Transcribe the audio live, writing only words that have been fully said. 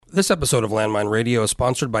This episode of Landmine Radio is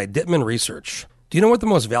sponsored by Dittman Research. Do you know what the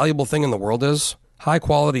most valuable thing in the world is?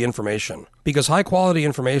 High-quality information. Because high-quality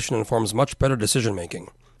information informs much better decision-making.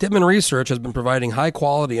 Dittman Research has been providing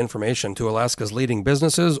high-quality information to Alaska's leading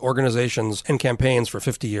businesses, organizations, and campaigns for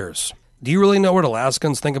 50 years. Do you really know what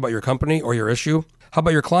Alaskans think about your company or your issue? How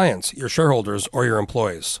about your clients, your shareholders, or your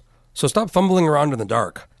employees? So stop fumbling around in the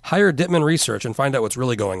dark. Hire Dittman Research and find out what's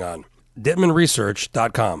really going on.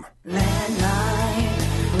 DittmanResearch.com.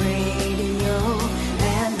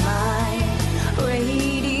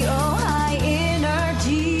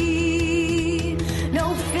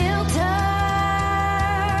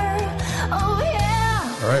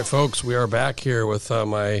 All right, folks, we are back here with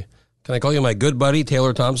can I call you my good buddy,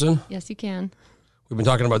 Taylor Thompson? Yes, you can. We've been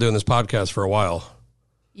talking about doing this podcast for a while.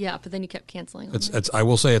 Yeah, but then you kept canceling. I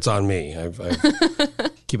will say it's on me. I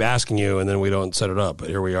keep asking you, and then we don't set it up, but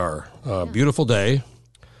here we are. Beautiful day.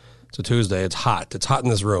 It's a Tuesday. It's hot. It's hot in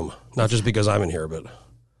this room. Not just because I'm in here, but...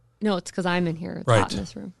 No, it's because I'm in here. It's hot in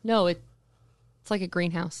this room. No, it's like a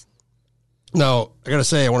greenhouse. Now, I got to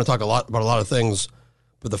say, I want to talk about a lot of things,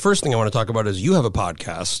 but the first thing I want to talk about is you have a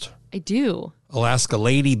podcast. I do. Alaska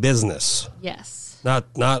Lady Business. Yes. Not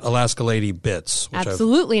Alaska Lady Bits.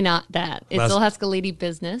 Absolutely not that. It's Alaska Lady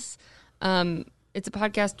Business. It's a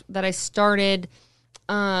podcast that I started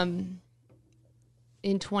in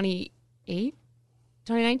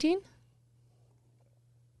 2019?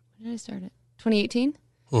 When did I start it? 2018?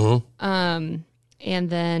 Mm-hmm. And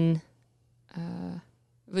then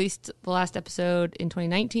released the last episode in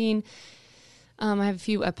 2019. I have a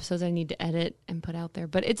few episodes I need to edit and put out there.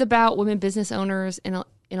 But it's about women business owners in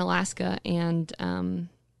Alaska and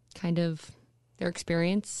kind of their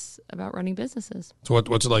experience about running businesses. So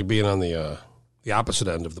what's it like being on the opposite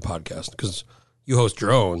end of the podcast? Because you host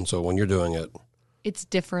your own, so when you're doing it... It's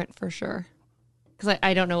different for sure. Because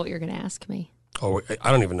I don't know what you're going to ask me. Oh, I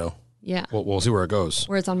don't even know. Yeah. We'll see where it goes.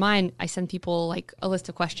 Whereas on mine, I send people like a list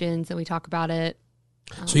of questions and we talk about it.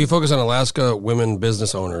 So you focus on Alaska women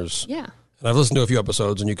business owners. Yeah. And I've listened to a few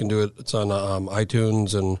episodes, and you can do it. It's on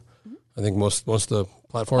iTunes and I think most of the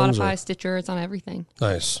platforms. Spotify, Stitcher, it's on everything.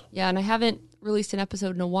 Nice. Yeah, and I haven't released an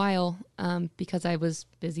episode in a while because I was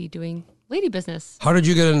busy doing lady business. How did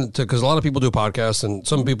you get into, because a lot of people do podcasts, and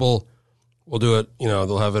some people will do it,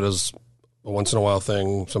 they'll have it as a once in a while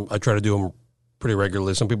thing. I try to do them pretty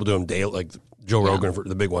regularly. Some people do them daily, like Joe Rogan for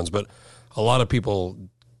the big ones, but a lot of people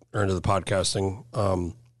are into the podcasting.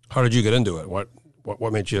 How did you get into it? What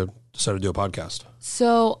made you decide to do a podcast?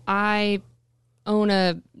 So I own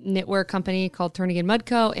a knitwear company called Turnigan Mud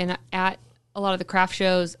Co. And at a lot of the craft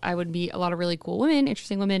shows, I would meet a lot of really cool women,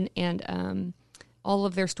 interesting women, and all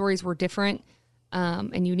of their stories were different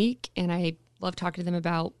and unique. And I love talking to them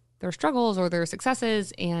about their struggles or their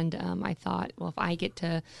successes. And I thought, well, if I get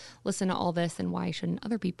to listen to all this, then why shouldn't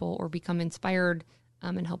other people or become inspired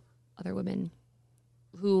and help other women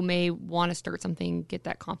who may want to start something get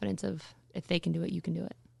that confidence of if they can do it, you can do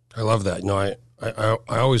it. I love that. I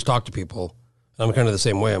always talk to people. I'm kind of the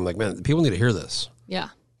same way. I'm like, man, people need to hear this. Yeah.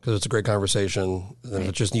 Because it's a great conversation. And if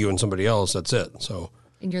it's just you and somebody else, that's it. So.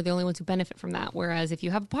 And you're the only ones who benefit from that. Whereas if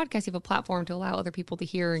you have a podcast, you have a platform to allow other people to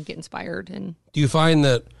hear and get inspired. And do you find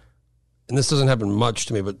that, and this doesn't happen much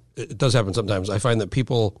to me, but it does happen sometimes, I find that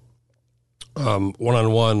people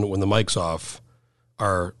one-on-one when the mic's off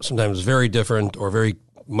are sometimes very different or very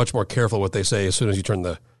much more careful what they say as soon as you turn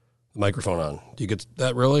the microphone on. Do you get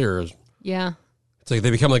that really? Or yeah. It's like they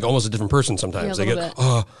become like almost a different person sometimes. Yeah,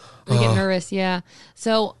 they get nervous, yeah.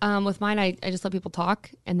 So with mine, I just let people talk,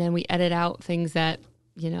 and then we edit out things that,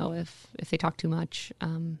 if they talk too much.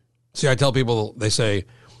 See, I tell people, they say,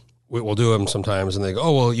 we'll do them sometimes, and they go,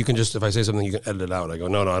 oh, well, you can just, if I say something, you can edit it out. I go,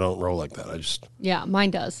 no, I don't roll like that. Yeah,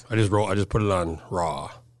 mine does. I just put it on raw.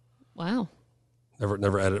 Wow.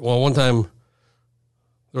 Never edit. Well,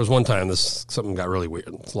 there was one time something got really weird.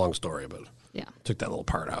 It's a long story, but yeah, took that little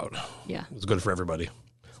part out. Yeah. It was good for everybody.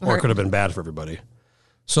 Smart. Or it could have been bad for everybody.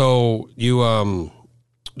 So you do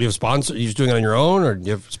you have sponsors? Are you just doing it on your own, or do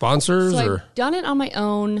you have sponsors? So I've done it on my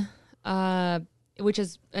own, which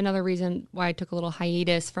is another reason why I took a little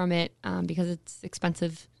hiatus from it, because it's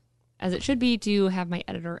expensive, as it should be, to have my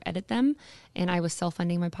editor edit them, and I was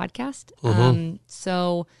self-funding my podcast. Mm-hmm.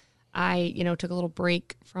 So I, took a little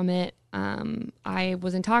break from it. I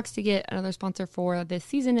was in talks to get another sponsor for this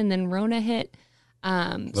season, and then Rona hit.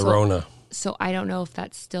 Rona. So I don't know if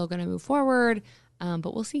that's still going to move forward,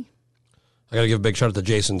 but we'll see. I got to give a big shout out to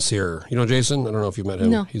Jason Sear. You know Jason? I don't know if you met him.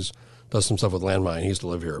 No. He's does some stuff with Landmine. He used to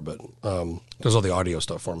live here, but does all the audio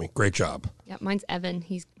stuff for me. Great job. Yeah, mine's Evan.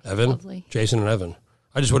 He's Evan? lovely. Jason and Evan.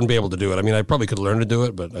 I just wouldn't be able to do it. I mean, I probably could learn to do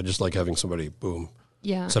it, but I just like having somebody, boom,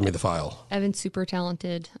 Yeah. send me the file. Evan's super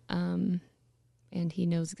talented, and he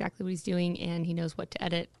knows exactly what he's doing, and he knows what to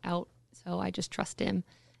edit out. So I just trust him. And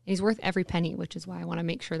he's worth every penny, which is why I want to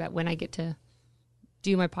make sure that when I get to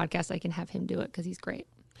do my podcast, I can have him do it because he's great.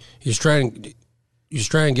 You just try and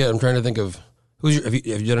get. I'm trying to think of have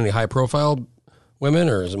you done any high profile women,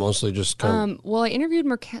 or is it mostly just kind of? Well, I interviewed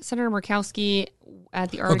Senator Murkowski at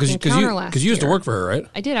the Arlington Counter last year. Because you used to work for her, right?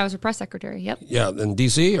 I did. I was her press secretary. Yep. Yeah, in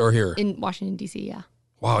D.C. or here? In Washington, D.C., yeah.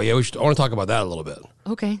 Wow, yeah, I want to talk about that a little bit.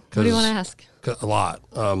 Okay. What do you want to ask? A lot.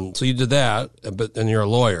 So you did that, but then you're a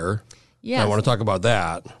lawyer. Yeah. I want to talk about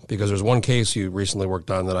that because there's one case you recently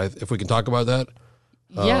worked on that if we can talk about that.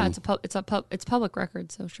 Yeah, it's public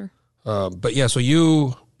record, so sure. But yeah, so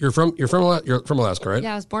you're from Alaska, right?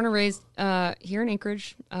 Yeah, I was born and raised here in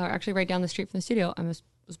Anchorage, actually right down the street from the studio. I was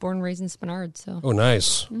born and raised in Spenard, so. Oh,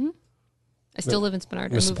 nice. Mm-hmm. I still live in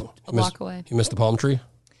Spenard. I moved a block away. You missed the palm tree?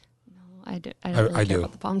 I don't really care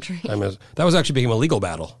about the palm tree. That was actually became a legal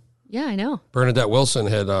battle. Yeah, I know. Bernadette Wilson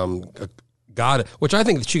had got it, which I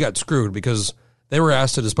think that she got screwed because they were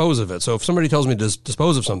asked to dispose of it. So if somebody tells me to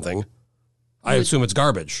dispose of something, I assume it's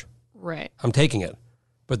garbage. Right. I'm taking it.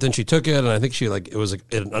 But then she took it, and I think it was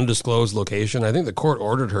at an undisclosed location. I think the court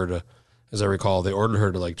ordered her to, as I recall, they ordered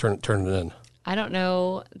her to turn it in. I don't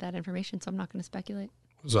know that information, so I'm not going to speculate.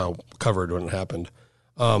 It was covered when it happened.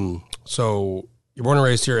 So you're born and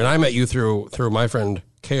raised here, and I met you through my friend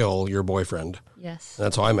Kale, your boyfriend. Yes. And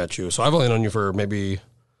that's how I met you. So I've only known you for maybe a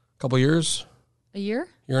couple of years. A year?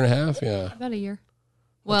 Year and a half, yeah. About a year.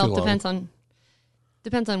 Well,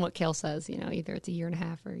 depends on what Kale says. Either it's a year and a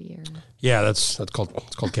half or a year. Yeah, it's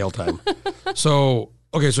called Kale time. So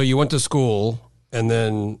you went to school, and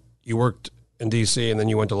then you worked in D.C., and then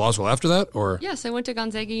you went to law school after that, or? Yes, I went to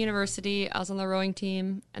Gonzaga University. I was on the rowing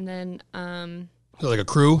team, and then like a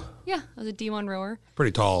crew? Yeah, I was a D1 rower.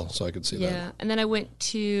 Pretty tall, so I could see that. Yeah, and then I went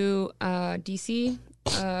to D.C.,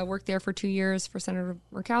 worked there for 2 years for Senator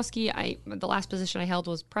Murkowski. The last position I held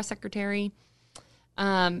was press secretary.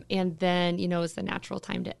 And then, it was the natural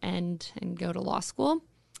time to end and go to law school.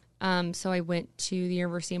 So I went to the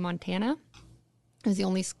University of Montana. It was the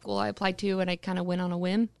only school I applied to, and I kind of went on a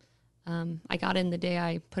whim. I got in the day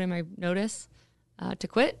I put in my notice to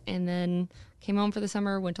quit, and then came home for the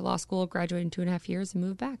summer, went to law school, graduated in 2.5 years, and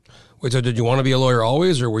moved back. Wait, so did you want to be a lawyer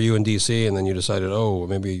always, or were you in D.C. and then you decided,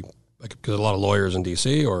 maybe, because a lot of lawyers in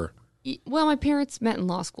D.C., or? Well, my parents met in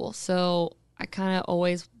law school, so I kind of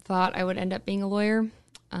always thought I would end up being a lawyer.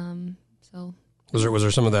 So was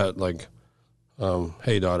there some of that, like,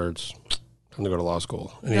 hey, daughter, it's time to go to law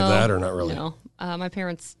school? Any of that, or not really? No. My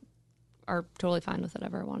parents are totally fine with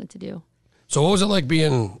whatever I wanted to do. So what was it like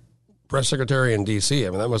being press secretary in D.C.? I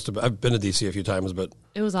mean, I've been to D.C. a few times, but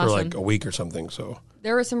it was awesome. For like a week or something. So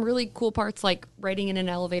there were some really cool parts, like riding in an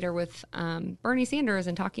elevator with Bernie Sanders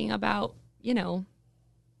and talking about,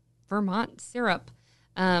 Vermont syrup,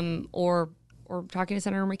 or talking to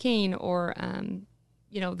Senator McCain, or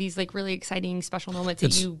these like really exciting special moments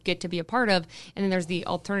that you get to be a part of. And then there's the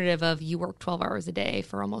alternative of you work 12 hours a day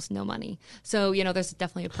for almost no money. So, there's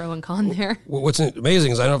definitely a pro and con there. What's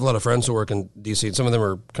amazing is I have a lot of friends who work in D.C. and some of them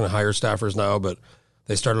are kind of higher staffers now, but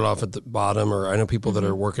they started off at the bottom, or I know people that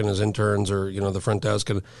are working as interns or, the front desk.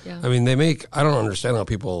 And I mean, I don't understand how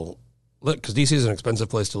people live, because D.C. is an expensive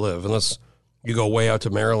place to live unless you go way out to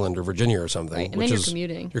Maryland or Virginia or something. Right. And then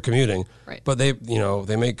you're commuting. Right. But they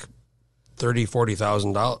make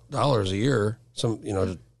 $30,000-$40,000 a year,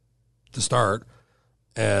 to start.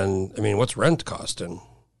 And I mean, what's rent costing?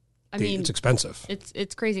 It's expensive.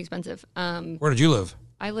 It's crazy expensive. Where did you live?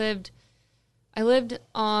 I lived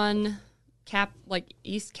on Cap, like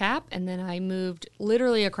East Cap, and then I moved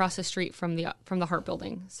literally across the street from the Hart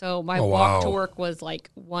Building. So my walk to work was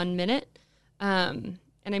like 1 minute.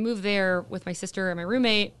 And I moved there with my sister and my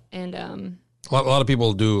roommate, and a lot of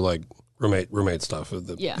people do like roommate stuff with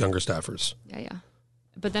the younger staffers. Yeah.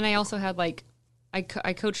 But then I also had I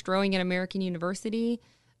coached rowing at American University,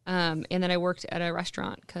 and then I worked at a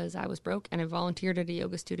restaurant because I was broke, and I volunteered at a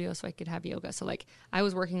yoga studio so I could have yoga. So I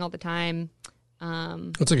was working all the time.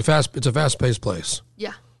 It's a fast paced place.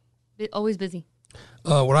 Yeah, always busy.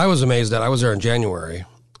 What I was amazed at, I was there in January,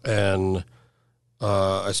 and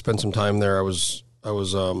I spent some time there.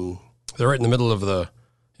 They're right in the middle of the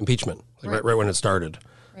impeachment, right when it started.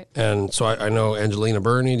 Right. And so I know Angelina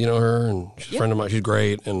Burney, do you know her? And she's a friend of mine. She's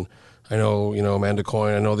great. And I know, Amanda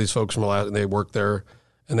Coyne. I know these folks from Alaska. They worked there,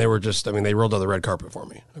 and they were they rolled out the red carpet for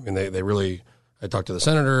me. I mean, they really, I talked to the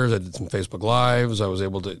senators. I did some Facebook Lives. I was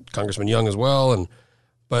able to, Congressman Young as well.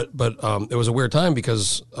 But it was a weird time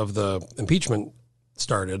because of the impeachment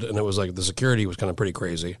started, and it was like the security was kind of pretty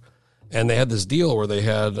crazy. And they had this deal where they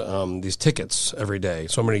had these tickets every day.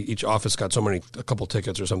 Each office got a couple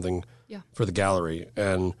tickets or something for the gallery.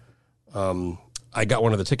 And I got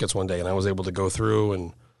one of the tickets one day, and I was able to go through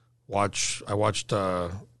and watch. I watched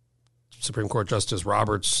Supreme Court Justice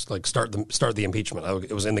Roberts start the impeachment.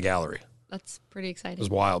 It was in the gallery. That's pretty exciting. It was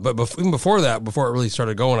wild. But even before that, before it really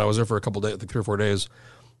started going, I was there for a couple days, 3 or 4 days.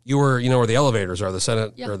 You were, where the elevators are, the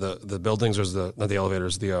Senate or the buildings. There's not the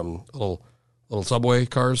elevators, the little subway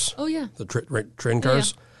cars. Oh yeah, the train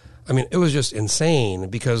cars. I mean, it was just insane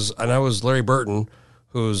and I was Larry Burton,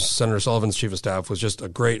 who's Senator Sullivan's chief of staff, was just a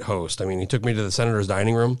great host. I mean, he took me to the senator's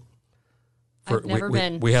dining room. I've never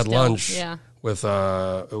been. We had lunch with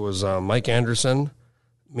it was Mike Anderson,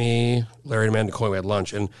 me, Larry, and Amanda Coy. We had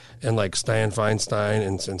lunch and like Dianne Feinstein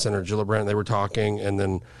and Senator Gillibrand. They were talking, and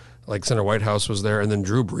then like Senator Whitehouse was there, and then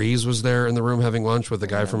Drew Brees was there in the room having lunch with the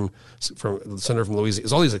guy from the senator from Louisiana.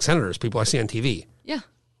 It's all these senators, people I see on TV. Yeah.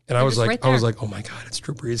 And I was like, oh my God, it's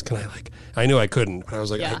Drew Brees. Can I knew I couldn't, but I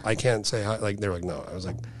was like, I can't say hi. Like, they're like, no. I was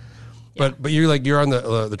like, but you're on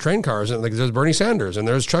the train cars, and like there's Bernie Sanders and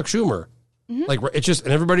there's Chuck Schumer. Mm-hmm. Like, it's just,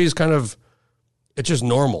 and everybody's it's just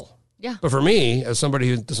normal. Yeah. But for me, as somebody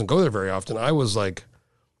who doesn't go there very often, I was like,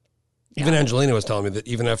 even Angelina was telling me that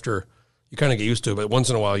even after you kind of get used to it, but once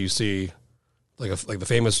in a while you see like the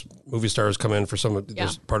famous movie stars come in for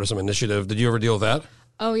there's part of some initiative. Did you ever deal with that?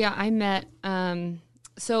 Oh yeah. I met,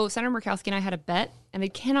 so Senator Murkowski and I had a bet, and I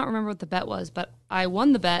cannot remember what the bet was, but I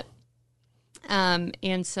won the bet.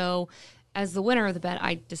 And so as the winner of the bet,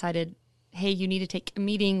 I decided, hey, you need to take a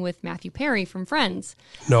meeting with Matthew Perry from Friends.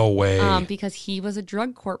 No way. Because he was a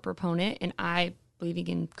drug court proponent, and I, believing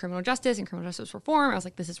in criminal justice and criminal justice reform, I was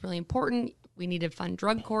like, this is really important. We need to fund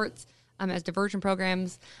drug courts as diversion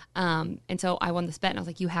programs. And so I won this bet, and I was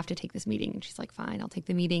like, you have to take this meeting. And she's like, fine, I'll take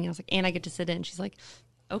the meeting. And I was like, and I get to sit in. She's like,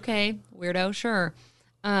 okay, weirdo, sure.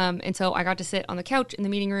 And so I got to sit on the couch in the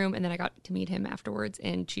meeting room, and then I got to meet him afterwards,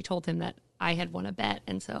 and she told him that I had won a bet.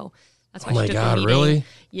 And so that's why she took the meeting. Really?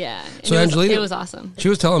 Yeah. And so Angelina, it was awesome. She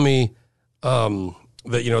was telling me that,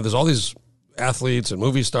 there's all these athletes and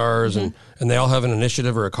movie stars, and they all have an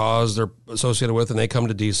initiative or a cause they're associated with, and they come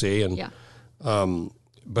to DC. And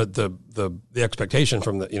but the expectation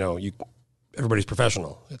from everybody's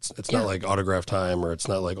professional. It's not like autograph time, or it's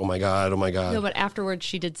not like, oh my God. No, but afterwards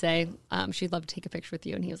she did say she'd love to take a picture with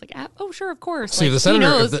you, and he was like, oh sure, of course. See, like, the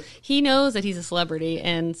senator, he knows that he's a celebrity,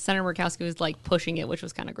 and Senator Murkowski was like pushing it, which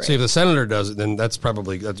was kind of great. See, if the senator does it, then that's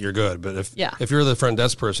probably you're good. But if you're the front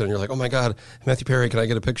desk person, and you're like, oh my God, Matthew Perry, can I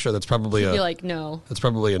get a picture? That's probably You'd be like, no. That's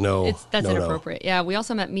probably a no. That's inappropriate. Yeah, we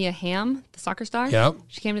also met Mia Hamm, the soccer star. Yeah,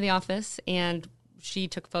 she came to the office and she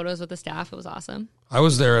took photos with the staff. It was awesome. I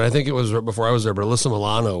was there, and I think it was right before I was there, but Alyssa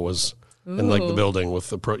Milano was in like the building with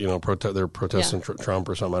the they're protesting Trump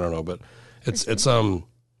or something. I don't know, but it's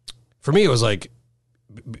for me it was like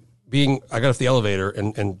I got off the elevator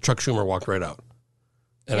and Chuck Schumer walked right out,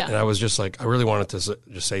 and I was just like, I really wanted to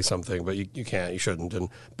just say something, but you can't, you shouldn't. And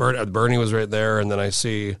Bernie was right there, and then I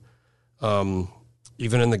see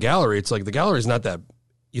even in the gallery, it's like the gallery's not that.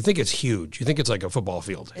 You think it's huge. You think it's like a football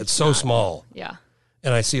field. It's so small. Yeah.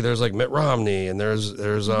 And I see there's like Mitt Romney, and there's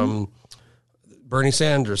Bernie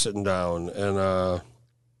Sanders sitting down, and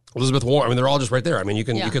Elizabeth Warren. I mean, they're all just right there. I mean, you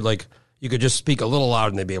could just speak a little loud,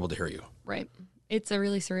 and they'd be able to hear you. Right. It's a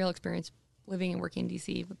really surreal experience living and working in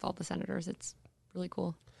DC with all the senators. It's really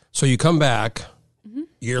cool. So you come back, you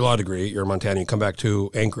get your law degree. You're in Montana. You come back to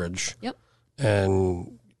Anchorage. Yep.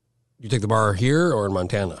 And you take the bar here or in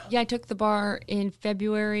Montana? Yeah, I took the bar in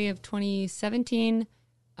February of 2017.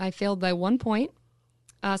 I failed by 1 point.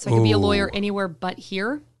 So I could be a lawyer anywhere but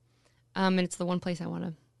here. And it's the one place I want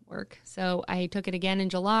to work. So I took it again in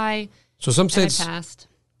July. So some states passed.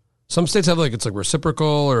 Some states have it's like reciprocal,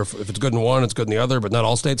 or if it's good in one, it's good in the other, but not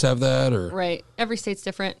all states have that, or right. Every state's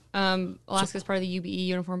different. Alaska is part of the UBE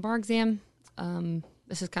Uniform Bar Exam.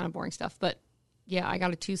 This is kind of boring stuff, but yeah, I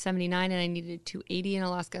got a 279 and I needed a 280, and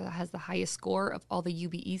Alaska has the highest score of all the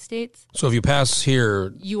UBE states. So if you pass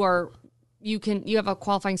here, you have a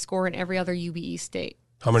qualifying score in every other UBE state.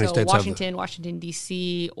 How many states Washington, have Washington,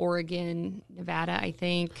 D.C., Oregon, Nevada, I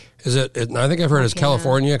think. Is it I think I've heard it's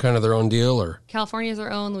California kind of their own deal, or? California's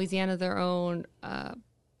their own, Louisiana's their own,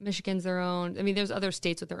 Michigan's their own. I mean, there's other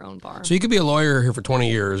states with their own bar. So you could be a lawyer here for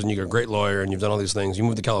 20 years, and you're a great lawyer, and you've done all these things. You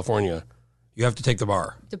move to California, you have to take the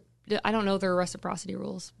bar. I don't know their reciprocity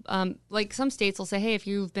rules. Like some states will say, hey, if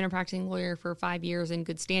you've been a practicing lawyer for 5 years in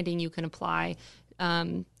good standing, you can apply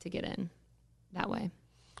to get in that way.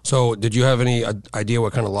 So did you have any idea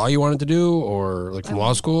what kind of law you wanted to do, or like from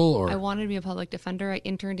law school? Or I wanted to be a public defender. I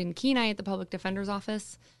interned in Kenai at the public defender's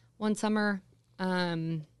office one summer.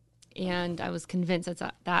 And and I was convinced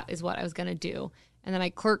that is what I was going to do. And then I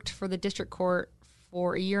clerked for the district court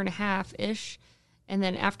for a year and a half ish, and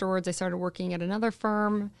then afterwards I started working at another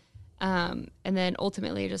firm, and then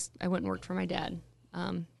ultimately I went and worked for my dad.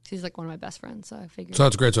 He's like one of my best friends, so I figured. So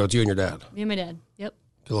that's great. So it's you and your dad. Me and my dad. Yep.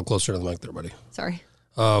 Get a little closer to the mic there, buddy. Sorry.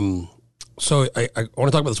 So I want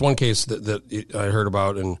to talk about this one case that I heard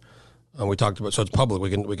about, and we talked about. So it's public.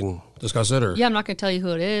 We can discuss it, or yeah, I'm not going to tell you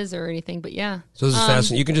who it is or anything, but yeah. So this is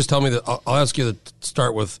fascinating. You can just tell me that. I'll ask you to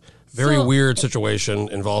start with very weird situation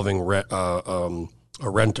involving a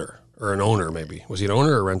renter or an owner. Maybe was he an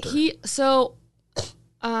owner or a renter?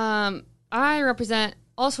 I represent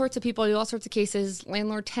all sorts of people. I do all sorts of cases: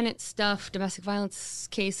 landlord-tenant stuff, domestic violence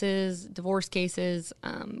cases, divorce cases,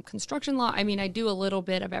 construction law. I mean, I do a little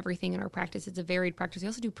bit of everything in our practice. It's a varied practice. We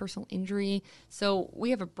also do personal injury, so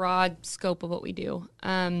we have a broad scope of what we do.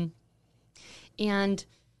 And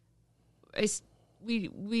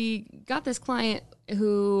we got this client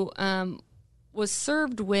who was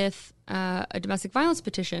served with a domestic violence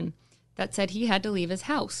petition that said he had to leave his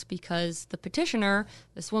house because the petitioner,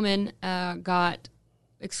 this woman, got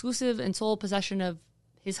exclusive and sole possession of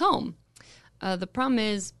his home. The problem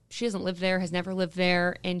is she doesn't live there, has never lived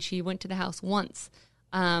there, and she went to the house once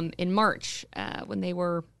in March when they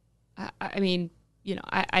were, I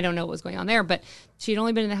don't know what was going on there, but she'd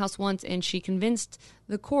only been in the house once, and she convinced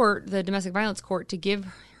the court, the domestic violence court, to give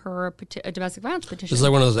her a domestic violence petition. This is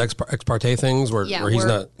like one of those ex parte things where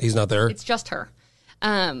he's not there? It's just her.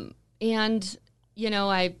 And,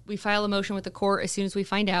 we file a motion with the court as soon as we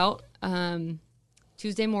find out.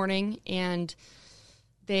 Tuesday morning, and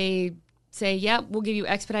they say, we'll give you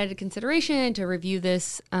expedited consideration to review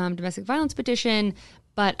this domestic violence petition,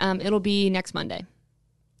 but it'll be next Monday.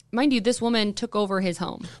 Mind you, this woman took over his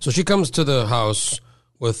home. So she comes to the house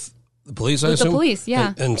with the police, I assume? With the police,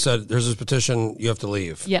 yeah. And said, there's this petition, you have to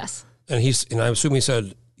leave. Yes. And I assume he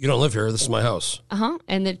said, you don't live here, this is my house. Uh-huh.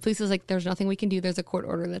 And the police was like, there's nothing we can do. There's a court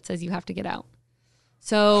order that says you have to get out.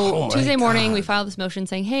 So Tuesday morning, we filed this motion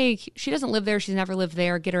saying, hey, she doesn't live there. She's never lived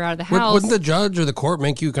there. Get her out of the house. Wouldn't the judge or the court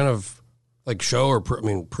make you kind of like show or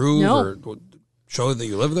prove or show that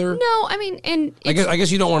you live there? No, I mean, and I guess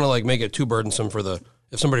you don't want to like make it too burdensome for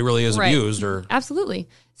if somebody really is abused or. Absolutely.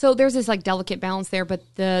 So there's this like delicate balance there. But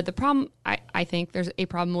the problem, I think there's a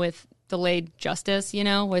problem with delayed justice,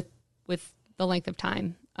 with the length of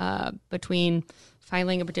time between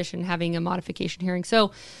filing a petition and having a modification hearing.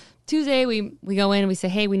 So Tuesday, we go in and we say,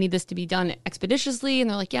 hey, we need this to be done expeditiously. And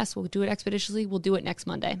they're like, yes, we'll do it expeditiously. We'll do it next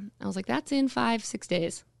Monday. I was like, that's in 5-6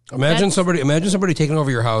 days. Imagine somebody taking over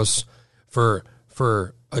your house for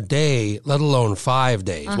a day, let alone 5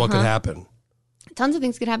 days. Uh-huh. What could happen? Tons of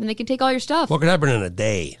things could happen. They can take all your stuff. What could happen in a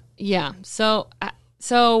day? Yeah. So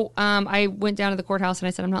I went down to the courthouse and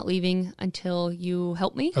I said, I'm not leaving until you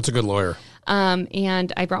help me. That's a good lawyer.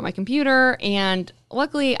 And I brought my computer, and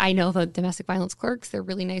luckily I know the domestic violence clerks. They're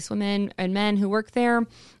really nice women and men who work there.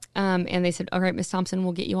 And they said, all right, Ms. Thompson,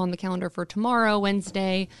 we'll get you on the calendar for tomorrow,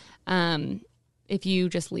 Wednesday, if you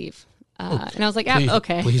just leave. And I was like,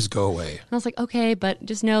 okay. Please go away. And I was like, okay, but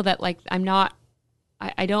just know that like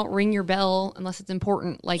I don't ring your bell unless it's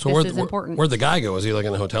important. Like, so this is important. Where'd the guy go? Was he like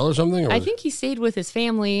in a hotel or something? Or I think he stayed with his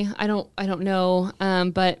family. I don't know.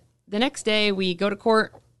 But the next day we go to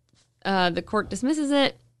court. The court dismisses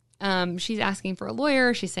it. She's asking for a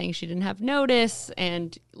lawyer. She's saying she didn't have notice.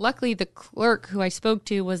 And luckily the clerk who I spoke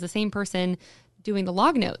to was the same person doing the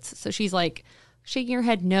log notes. So she's like shaking her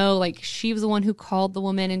head no. Like she was the one who called the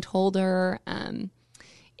woman and told her.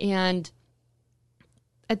 And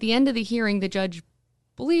at the end of the hearing, the judge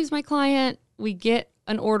believes my client. We get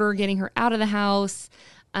an order getting her out of the house.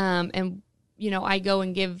 And, I go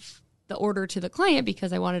and give the order to the client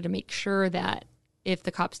because I wanted to make sure that if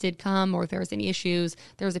the cops did come or if there was any issues,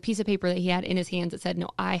 there was a piece of paper that he had in his hands that said, no,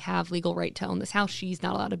 I have legal right to own this house. She's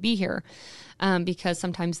not allowed to be here because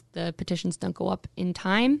sometimes the petitions don't go up in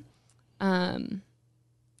time.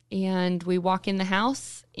 And we walk in the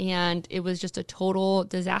house, and it was just a total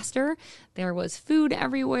disaster. There was food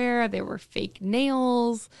everywhere. There were fake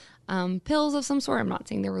nails, pills of some sort. I'm not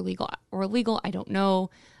saying they were legal or illegal. I don't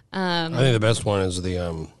know. I think the best one is the...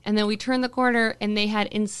 And then we turned the corner, and they had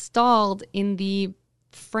installed in the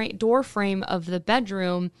door frame of the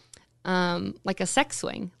bedroom like a sex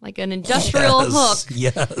swing, like an industrial hook.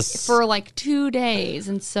 Yes. For like 2 days.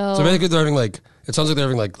 And so basically they're having like... It sounds like they're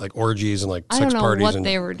having like orgies and like sex parties. I don't know what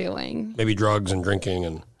they were doing. Maybe drugs and drinking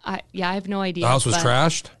and... I have no idea. The house was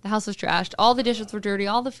trashed? The house was trashed. All the dishes were dirty.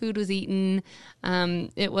 All the food was eaten.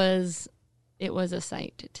 It was a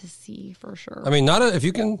sight to see for sure. I mean, if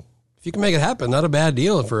you can if you can make it happen, not a bad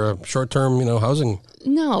deal for a short-term, housing.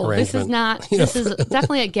 No, this is arrangement. not. This is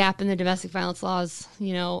definitely a gap in the domestic violence laws,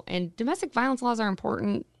 and domestic violence laws are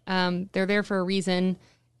important. They're there for a reason.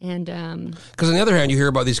 And because on the other hand, you hear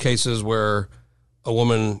about these cases where a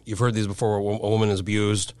woman, you've heard these before, where a woman is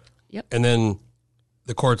abused. Yep. And then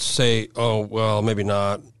the courts say, oh, well, maybe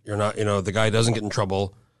not. You're not, the guy doesn't get in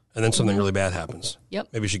trouble. And then something really bad happens. Yep.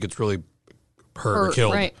 Maybe she gets really hurt or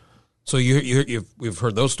killed. Right. So we've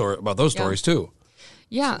heard those stories too.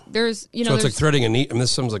 Yeah, there's so it's like threading a needle.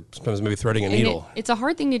 This sounds like sometimes maybe threading a needle. It's a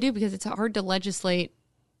hard thing to do because it's hard to legislate,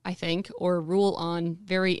 I think, or rule on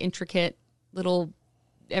very intricate little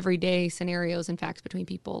everyday scenarios and facts between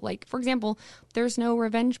people. Like, for example, there's no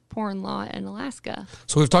revenge porn law in Alaska.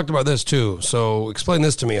 So we've talked about this too. So explain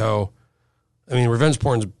this to me. Revenge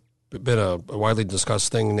porn's been a widely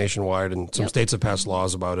discussed thing nationwide, and some states have passed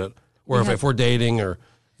laws about it. Where if we're dating, or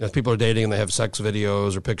if people are dating and they have sex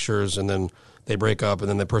videos or pictures, and then they break up, and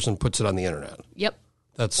then the person puts it on the internet. Yep.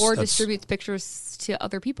 That's distributes pictures to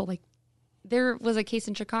other people. Like, there was a case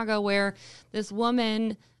in Chicago where this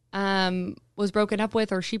woman was broken up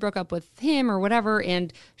with, or she broke up with him or whatever,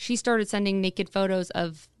 and she started sending naked photos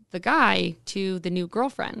of the guy to the new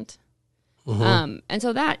girlfriend. Mm-hmm. And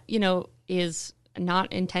so that, is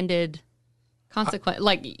not intended consequence.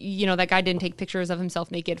 That guy didn't take pictures of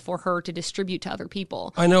himself naked for her to distribute to other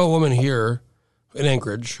people. I know a woman here in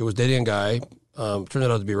Anchorage who was dating a guy, turned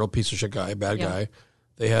out to be a real piece of shit guy, bad guy.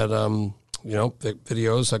 They had,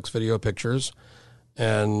 videos, sex video pictures,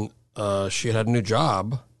 and she had a new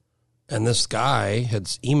job, and this guy had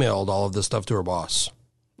emailed all of this stuff to her boss.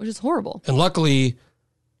 Which is horrible. And luckily,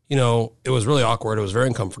 it was really awkward. It was very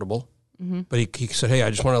uncomfortable. Mm-hmm. But he said, hey, I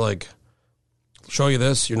just want to, show you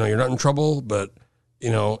this. You're not in trouble, but,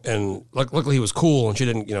 and luckily he was cool, and she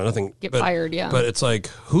didn't, nothing. Get fired, yeah. But it's like,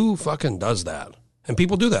 who fucking does that? And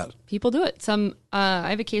people do that. People do it. I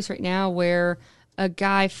have a case right now where a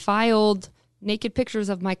guy filed naked pictures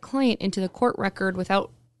of my client into the court record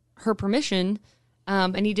without her permission.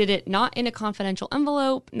 And he did it not in a confidential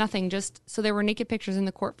envelope, nothing, just so there were naked pictures in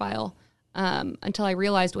the court file until I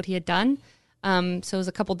realized what he had done. So it was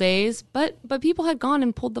a couple days, but people had gone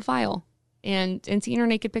and pulled the file and seen her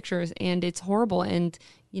naked pictures, and it's horrible. And,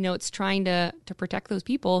 it's trying to protect those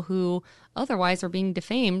people who otherwise are being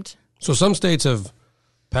defamed. So some states have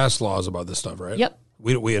passed laws about this stuff, right? Yep.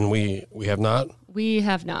 We have not? We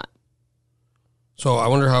have not. So I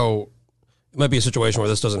wonder how it might be a situation where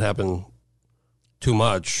this doesn't happen too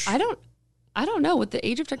much. I don't know. With the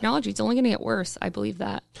age of technology, it's only going to get worse. I believe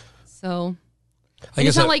that. So I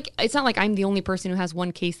guess it's not like I'm the only person who has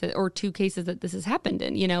one case or two cases that this has happened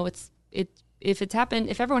in. If it's happened,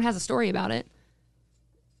 if everyone has a story about it,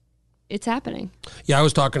 it's happening. Yeah, I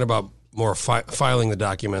was talking about more filing the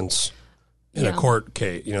documents in a court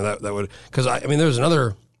case. That would, because there's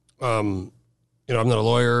another. I'm not a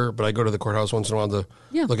lawyer, but I go to the courthouse once in a while to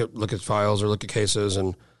look at files or look at cases.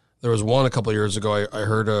 And there was one a couple of years ago. I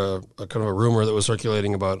heard a kind of a rumor that was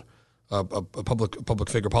circulating about a public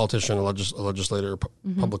figure, politician, a legislator,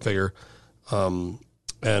 public figure, and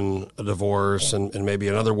a divorce, and maybe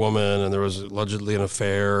another woman, and there was allegedly an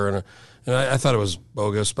affair, and I thought it was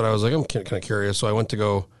bogus, but I was like, I'm kind of curious, so I went to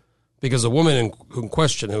go, because the woman in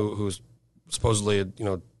question, who's supposedly had,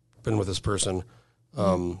 been with this person,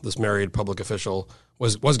 this married public official,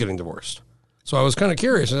 was getting divorced. So I was kind of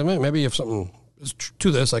curious. Maybe if something is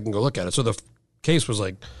to this, I can go look at it. So the case was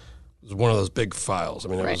one of those big files. It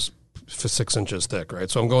was 6 inches thick,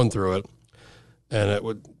 right? So I'm going through it,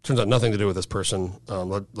 and turns out nothing to do with this person,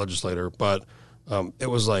 legislator, but it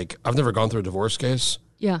was like, I've never gone through a divorce case.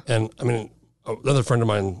 Yeah. And another friend of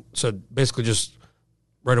mine said, basically just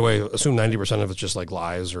right away, assume 90% of it's just like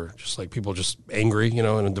lies, or just like people just angry, in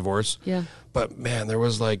a divorce. Yeah. But man, there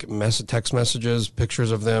was like text messages,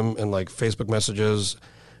 pictures of them, and like Facebook messages,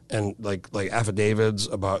 and like affidavits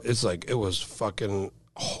about, it was fucking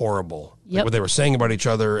horrible. Yep. Like what they were saying about each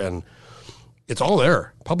other, and it's all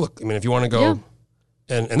there, public. If you want to go,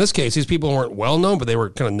 and in this case, these people weren't well known, but they were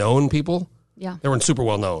kind of known people. Yeah. They weren't super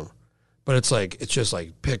well known, but it's just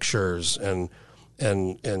like pictures and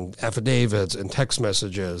affidavits and text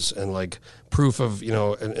messages and like proof of,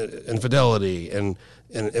 infidelity. And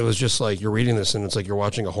it was just like, you're reading this and it's like you're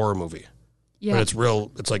watching a horror movie. Yeah. But it's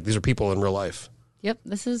real. It's like, these are people in real life. Yep.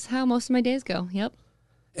 This is how most of my days go. Yep.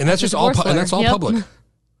 And that's just all, and that's all public.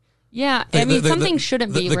 Yeah. Something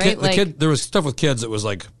shouldn't be, right? There was stuff with kids that was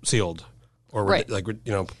like sealed or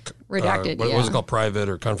redacted. What was it called? Private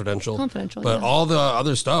or confidential? Confidential. But all the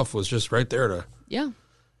other stuff was just right there to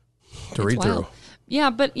read wild. through. Yeah,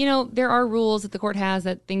 but there are rules that the court has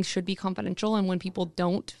that things should be confidential, and when people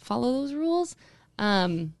don't follow those rules,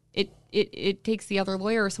 it takes the other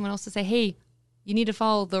lawyer or someone else to say, hey, you need to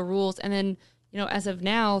follow the rules. And then, as of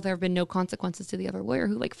now, there have been no consequences to the other lawyer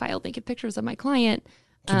who filed naked pictures of my client.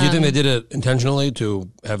 So do you think they did it intentionally to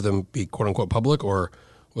have them be quote unquote public, or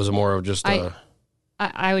was it more of just?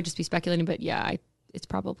 I would just be speculating, but yeah, it's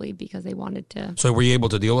probably because they wanted to. So were you able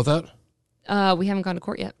to deal with that? We haven't gone to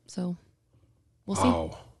court yet, so we'll see.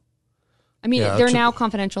 Wow. I mean, they're now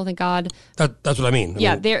confidential, thank God. That's what I mean.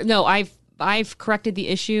 I've corrected the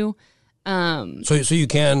issue. So you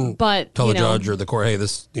can tell the judge or the court, hey,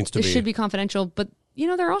 this needs to be. This should be confidential, but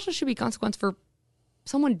there also should be consequence for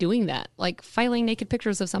someone doing that, like filing naked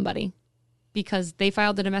pictures of somebody because they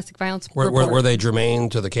filed the domestic violence report. Were they germane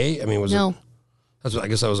to the case? I mean, no. I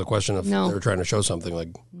guess that was a question if they were trying to show something like.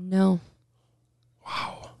 No.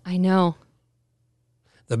 Wow. I know.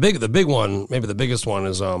 The big one, maybe the biggest one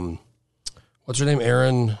is what's her name?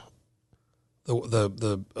 Erin,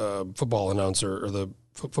 the football announcer or the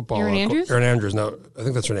football. Erin Andrews? Erin Andrews. Now, I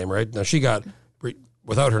think that's her name, right? Now, she got,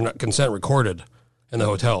 without her consent, recorded in the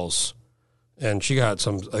hotels. And she got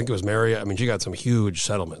some, I think it was Marriott. I mean, she got some huge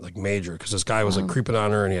settlement, like major, because this guy was creeping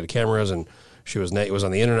on her and he had cameras and it was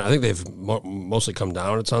on the internet. I think they've mostly come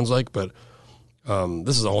down, it sounds like, but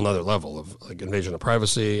this is a whole nother level of like invasion of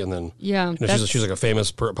privacy. And then she's like a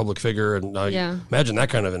famous public figure. And now imagine that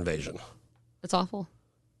kind of invasion. It's awful.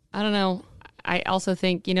 I don't know. I also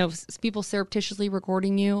think, people surreptitiously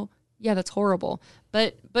recording you. Yeah, that's horrible.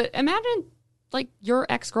 But imagine like your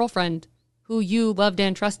ex-girlfriend who you loved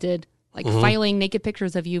and trusted, filing naked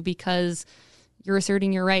pictures of you because you're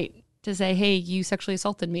asserting your right to say, hey, you sexually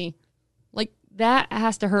assaulted me. Like that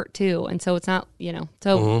has to hurt too. And so it's not,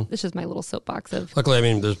 so this is my little soapbox of. Luckily, I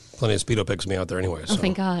mean, there's plenty of Speedo pics of me out there anyway. So. Oh,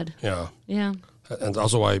 thank God. Yeah. Yeah. And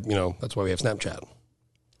also why, that's why we have Snapchat.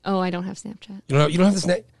 Oh, I don't have Snapchat. You don't have the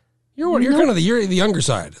Snap. You're kind of the younger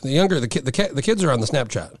side. The kids are on the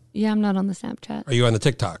Snapchat. Yeah, I'm not on the Snapchat. Are you on the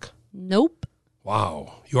TikTok? Nope.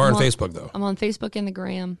 Wow. You are on Facebook though. I'm on Facebook and the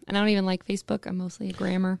Gram, and I don't even like Facebook. I'm mostly a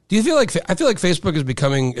Grammer. Do you feel like I feel like Facebook is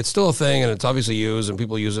becoming? It's still a thing, and it's obviously used, and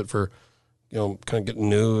people use it for, kind of getting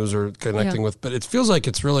news or connecting with. But it feels like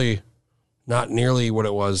it's really not nearly what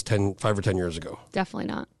it was 5 or 10 years ago. Definitely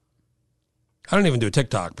not. I don't even do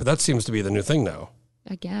TikTok, but that seems to be the new thing now.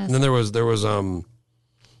 I guess. And then there was there was another,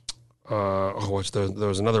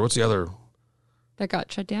 what's the other that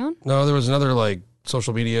got shut down? No, there was another like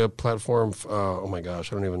social media platform. Oh my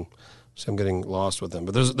gosh, I don't even see. I'm getting lost with them.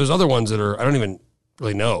 But there's other ones that are I don't even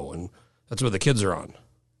really know, and that's what the kids are on.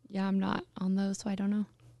 Yeah, I'm not on those, so I don't know.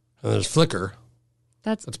 And there's Flickr.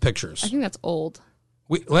 That's pictures. I think that's old.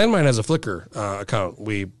 Landmine has a Flickr account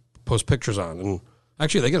we post pictures on, and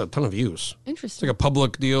actually they get a ton of views. Interesting. It's like a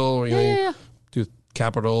public deal. Where you do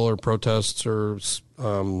Capitol or protests or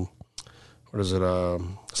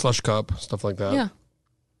slush cup, stuff like that. Yeah.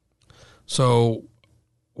 So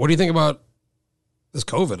what do you think about this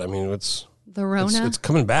COVID? I mean, it's the Rona. It's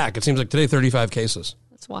coming back. It seems like today 35 cases.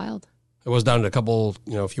 That's wild. It was down to a couple,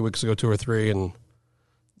 a few weeks ago, 2 or 3, and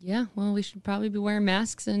yeah. Well, we should probably be wearing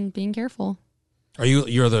masks and being careful. Are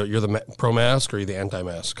you're the pro mask or are you the anti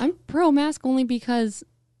mask? I'm pro mask only because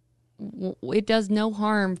it does no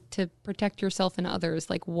harm to protect yourself and others.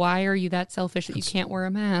 Like, why are you that selfish that you can't wear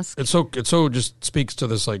a mask? It so just speaks to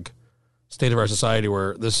this like state of our society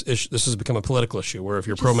where this has become a political issue. Where if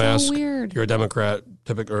you're pro mask, so you're a Democrat,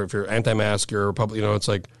 or if you're anti mask, you're a Republican. It's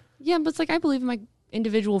like but it's like I believe in my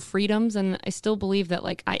individual freedoms, and I still believe that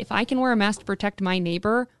like if I can wear a mask to protect my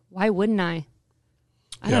neighbor, why wouldn't I?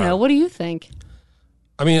 I don't know. What do you think?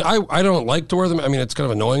 I mean, I don't like to wear them. I mean, it's kind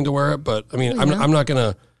of annoying to wear it, but I mean, I'm not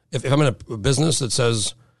gonna. If I'm in a business that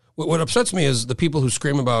says, what upsets me is the people who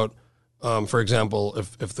scream about, for example,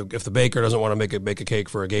 if the baker doesn't want to bake a cake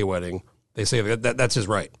for a gay wedding, they say that's his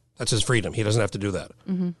right, that's his freedom. He doesn't have to do that.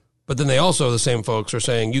 Mm-hmm. But then the same folks are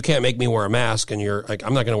saying you can't make me wear a mask, and you're like,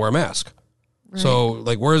 I'm not going to wear a mask. Right. So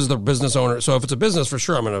like, where's the business owner? So if it's a business, for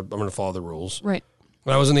sure, I'm gonna follow the rules. Right.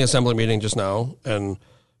 When I was in the assembly meeting just now, and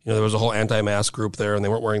there was a whole anti-mask group there, and they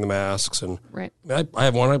weren't wearing the masks. And right. I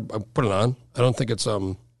have one. I put it on. I don't think it's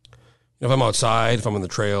if I'm outside, if I'm on the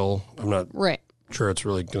trail, I'm not sure it's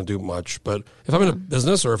really going to do much. But if I'm in a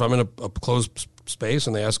business or if I'm in a closed space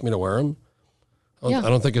and they ask me to wear them, I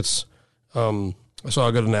don't think it's. I saw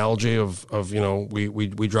a good analogy of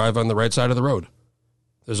we drive on the right side of the road.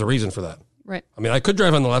 There's a reason for that. Right. I mean, I could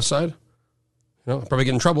drive on the left side. I'd probably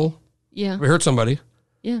get in trouble. Yeah. We hurt somebody.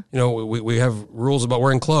 Yeah. We have rules about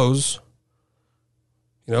wearing clothes.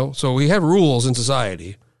 So we have rules in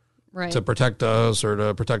society. Right. To protect us or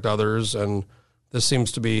to protect others. And this seems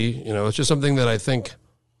to be, it's just something that I think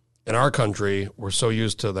in our country, we're so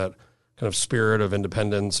used to that kind of spirit of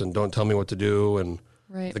independence and don't tell me what to do. And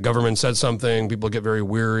Right. The government said something, people get very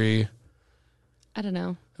weary. I don't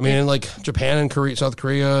know. I mean, in like Japan and Korea, South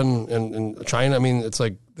Korea and China, I mean, it's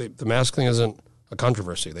like the mask thing isn't a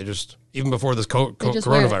controversy. They just, even before this just wear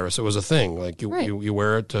coronavirus, it was a thing. Like you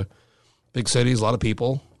wear it to big cities, a lot of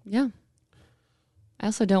people. Yeah. I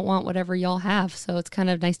also don't want whatever y'all have, so it's kind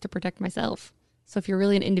of nice to protect myself. So if you're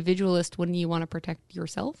really an individualist, wouldn't you want to protect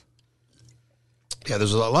yourself? Yeah,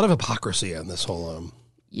 there's a lot of hypocrisy in this whole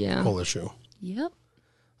whole issue. Yep.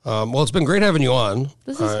 Well, it's been great having you on.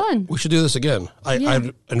 This is fun. We should do this again.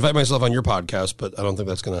 I'd invite myself on your podcast, but I don't think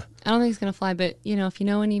that's going to... I don't think it's going to fly, but, if you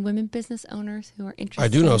know any women business owners who are interested... I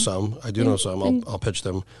do know some. I'll pitch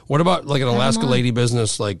them. What about like an Alaska Lady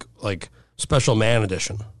Business, like special man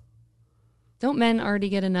edition? Don't men already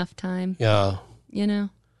get enough time? Yeah.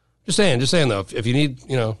 Just saying though, if you need, if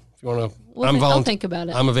you want to... I'll think about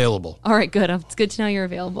it. I'm available. All right, good. It's good to know you're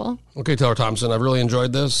available. Okay, Taylor Thompson, I've really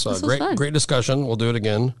enjoyed this. This was fun. Great discussion. We'll do it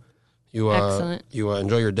again. Excellent. You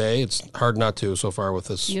enjoy your day. It's hard not to so far with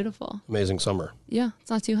this beautiful, amazing summer. Yeah, it's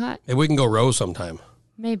not too hot. Maybe we can go row sometime.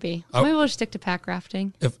 Maybe we'll just stick to pack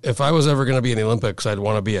rafting. If I was ever going to be in the Olympics, I'd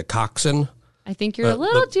want to be a coxswain. I think you're a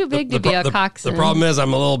little too big to be a coxswain. The problem is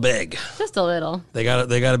I'm a little big. Just a little. They got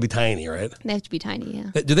to be tiny, right? They have to be tiny,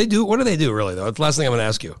 yeah. What do they do really though? That's the last thing I'm going to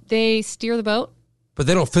ask you. They steer the boat. But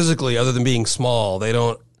they don't physically, other than being small, they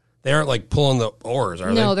aren't like pulling the oars, are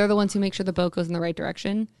they? No, they're the ones who make sure the boat goes in the right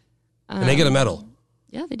direction. And they get a medal.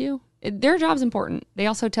 Yeah, they do. Their job's important. They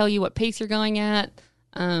also tell you what pace you're going at,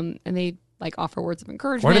 and they offer words of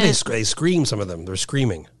encouragement. Why do they scream? Some of them, they're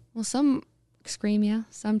screaming. Well, some scream, yeah.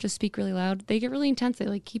 Some just speak really loud. They get really intense.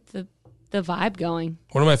 They keep the vibe going.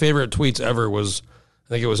 One of my favorite tweets ever was, I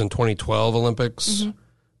think it was in 2012 Olympics. Mm-hmm.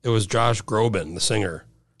 It was Josh Groban, the singer.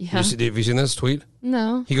 Yeah. Have you seen this tweet?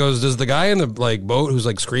 No. He goes, does the guy in the boat who's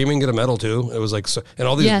screaming get a medal too? It was and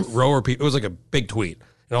all these rower people, it was a big tweet.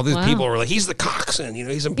 And all these people were like, he's the coxswain,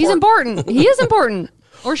 he's important. He's important. He is important.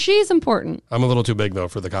 Or she's important. I'm a little too big though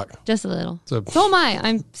for the cock. Just a little. So am I.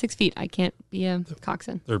 I'm 6 feet. I can't be a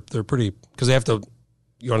coxswain. They're pretty, because they have to,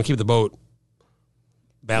 you want to keep the boat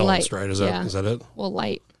balanced, right? Is that it? Well,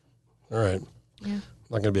 light. All right. Yeah.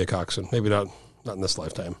 Not going to be a coxswain. Maybe not in this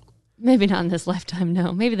lifetime. Maybe not in this lifetime,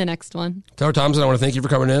 no. Maybe the next one. Taylor Thompson, I want to thank you for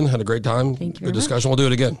coming in. Had a great time. Thank you. Good discussion. We'll do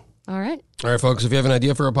it again. All right. All right, folks. If you have an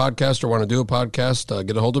idea for a podcast or want to do a podcast,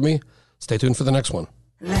 get a hold of me. Stay tuned for the next one.